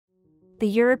The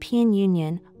European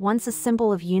Union, once a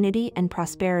symbol of unity and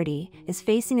prosperity, is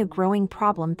facing a growing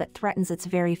problem that threatens its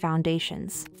very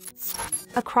foundations.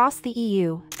 Across the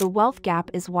EU, the wealth gap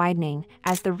is widening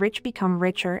as the rich become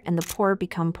richer and the poor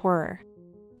become poorer.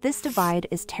 This divide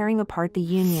is tearing apart the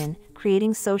Union,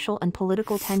 creating social and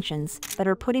political tensions that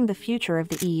are putting the future of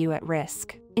the EU at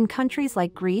risk. In countries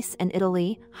like Greece and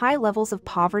Italy, high levels of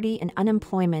poverty and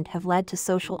unemployment have led to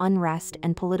social unrest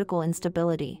and political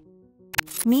instability.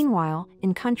 Meanwhile,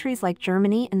 in countries like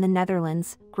Germany and the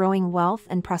Netherlands, growing wealth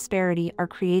and prosperity are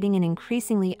creating an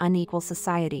increasingly unequal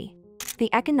society.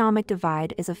 The economic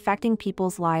divide is affecting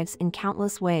people's lives in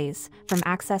countless ways, from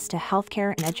access to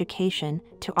healthcare and education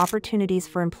to opportunities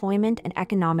for employment and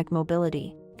economic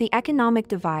mobility. The economic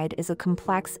divide is a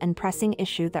complex and pressing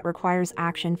issue that requires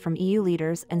action from EU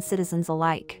leaders and citizens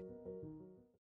alike.